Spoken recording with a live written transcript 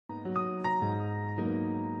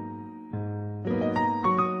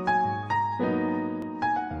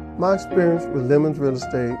My experience with Lemons Real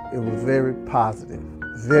Estate, it was very positive,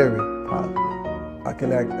 very positive. I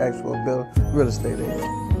can ask for a better real estate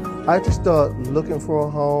agent. I just started looking for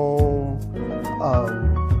a home,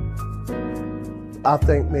 I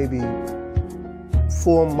think maybe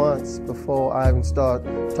 4 months before I even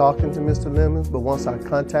started talking to Mr. Lemons, but once I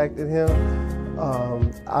contacted him,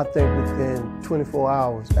 I think within 24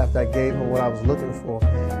 hours after I gave him what I was looking for,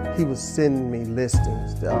 he was sending me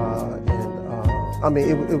listings, I mean,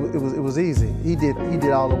 it was easy. He did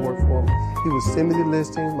all the work for me. He would send me the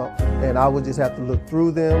listings, and I would just have to look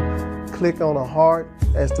through them, click on a heart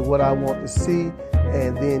as to what I want to see,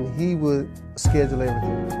 and then he would schedule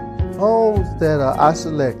everything. Homes that I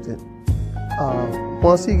selected,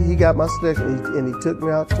 once he got my selection and he took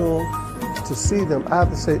me out to him to see them, I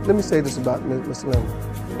have to say, let me say this about Mr. Lemons.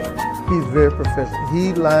 He's very professional.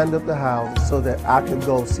 He lined up the houses so that I could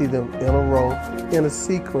go see them in a row, in a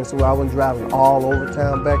sequence where I wasn't driving all over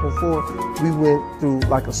town back and forth. We went through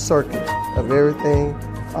like a circuit of everything.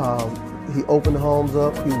 He opened the homes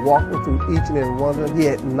up. He walked me through each and every one of them. He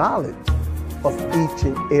had knowledge of each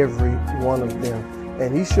and every one of them.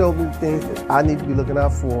 And he showed me things that I need to be looking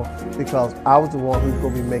out for because I was the one who was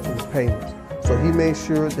going to be making the payments. So he made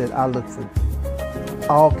sure that I looked for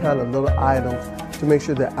all kind of little items to make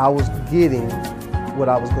sure that I was getting what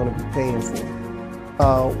I was going to be paying for.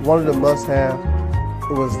 One of the must-have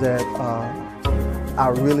was that I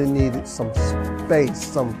really needed some space,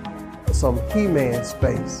 some He-Man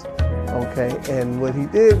space, okay? And what he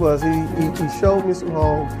did was he showed me some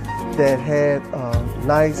homes that had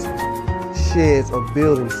nice sheds or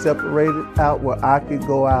buildings separated out where I could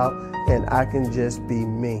go out and I can just be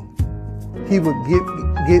me. He would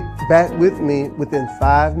get back with me within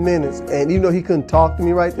 5 minutes, and even though he couldn't talk to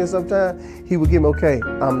me right then sometimes, he would give me, okay,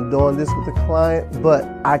 I'm doing this with the client, but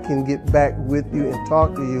I can get back with you and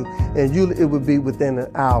talk to you, and usually it would be within an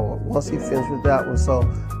hour once he finished with that one. So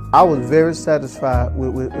I was very satisfied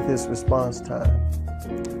with his response time.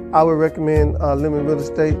 I would recommend Lemons Real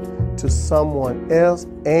Estate to someone else,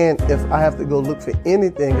 and if I have to go look for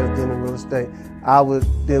anything else dealing with real estate, I would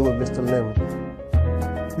deal with Mr. Lemons.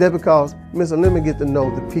 That's because Mr. Lemons get to know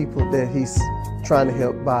the people that he's trying to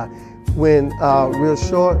help by. When real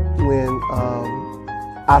short, when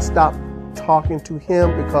I stopped talking to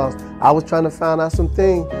him because I was trying to find out some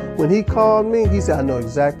things, when he called me, he said, I know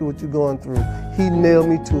exactly what you're going through. He nailed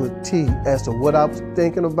me to a T as to what I was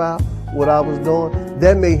thinking about, what I was doing.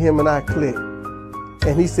 That made him and I click.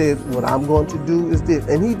 And he said, what I'm going to do is this.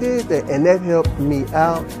 And he did that, and that helped me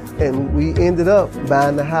out. And we ended up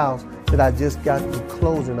buying the house that I just got through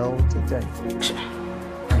closing on today.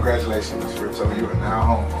 Congratulations, Mr. Rizzo. You are now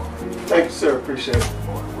homeowner. Thank you, sir. Appreciate it.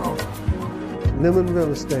 Lemons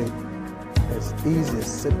Real Estate, as easy as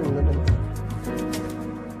sipping lemon.